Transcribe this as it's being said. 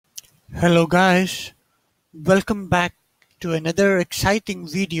Hello guys, welcome back to another exciting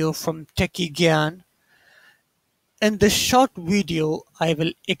video from Techie Gyan. In this short video, I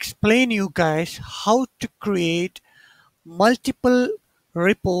will explain you guys how to create multiple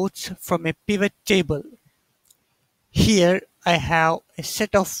reports from a pivot table. Here I have a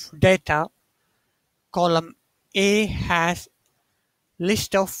set of data. Column A has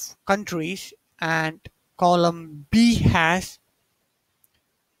list of countries and column B has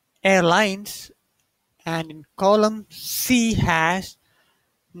airlines, and in column C has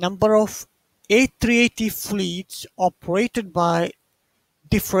number of A380 fleets operated by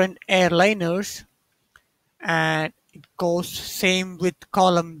different airliners, and it goes same with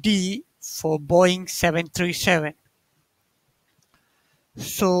column D for Boeing 737.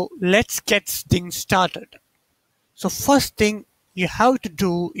 So let's get things started. So first thing you have to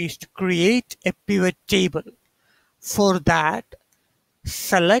do is to create a pivot table. For that,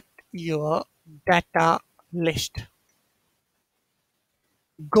 select your data list.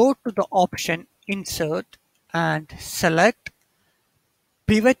 Go to the option Insert and select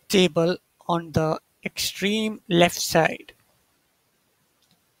Pivot Table on the extreme left side.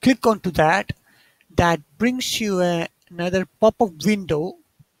 Click onto that. That brings you another pop-up window.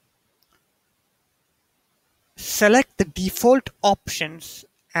 Select the default options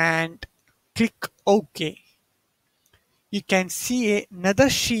and click OK. You can see another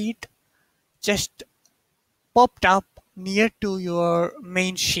sheet just popped up near to your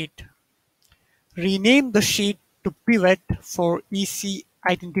main sheet. Rename the sheet to Pivot for easy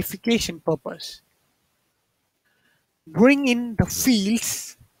identification purpose. Bring in the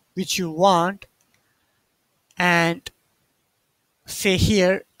fields which you want, and say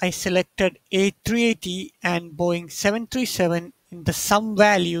here I selected A380 and Boeing 737 in the sum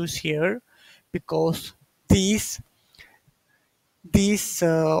values here because these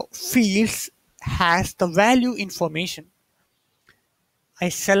fields has the value information. I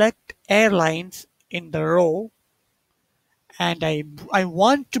select airlines in the row, and I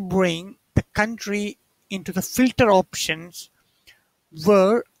want to bring the country into the filter options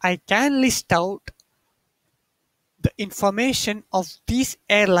where I can list out the information of these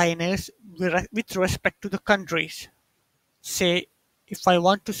airliners with respect to the countries. Say, if I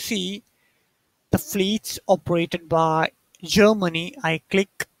want to see the fleets operated by Germany, I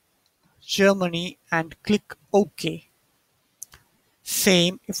click Germany and click OK.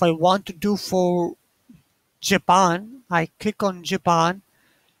 Same, if I want to do for Japan, I click on Japan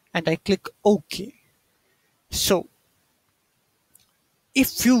and I click OK. So,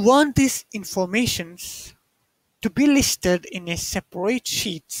 if you want these informations to be listed in a separate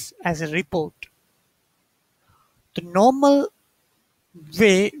sheets as a report, the normal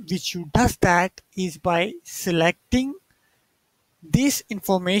way which you does that is by selecting this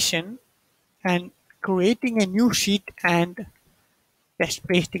information and creating a new sheet and just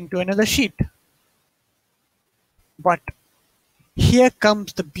pasting to another sheet. But here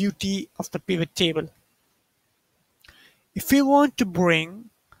comes the beauty of the pivot table. If you want to bring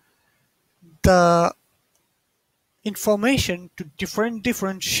the information to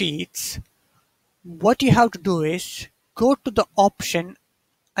different sheets, what you have to do is go to the option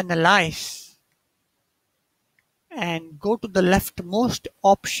Analyze and go to the leftmost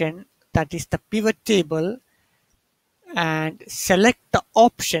option, that is the pivot table, and select the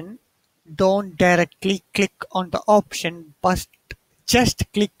option. Don't directly click on the option, but just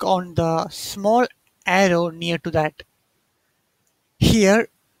click on the small arrow near to that. Here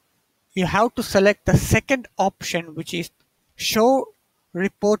you have to select the second option, which is Show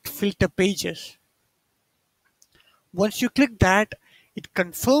Report Filter Pages. Once you click that, it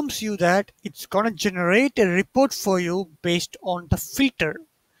confirms you that it's gonna generate a report for you based on the filter.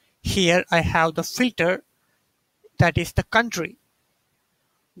 Here I have the filter, that is the country.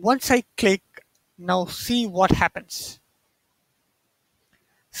 Once I click, now see what happens.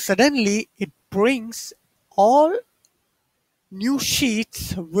 Suddenly it brings all new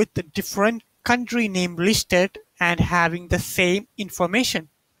sheets with the different country name listed and having the same information.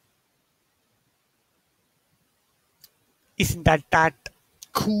 Isn't that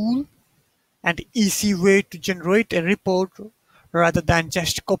cool and easy way to generate a report rather than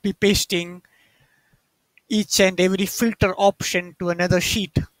just copy pasting each and every filter option to another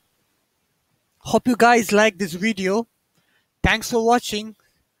sheet? Hope you guys like this video. Thanks for watching.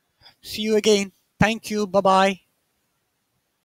 See you again. Thank you. Bye bye.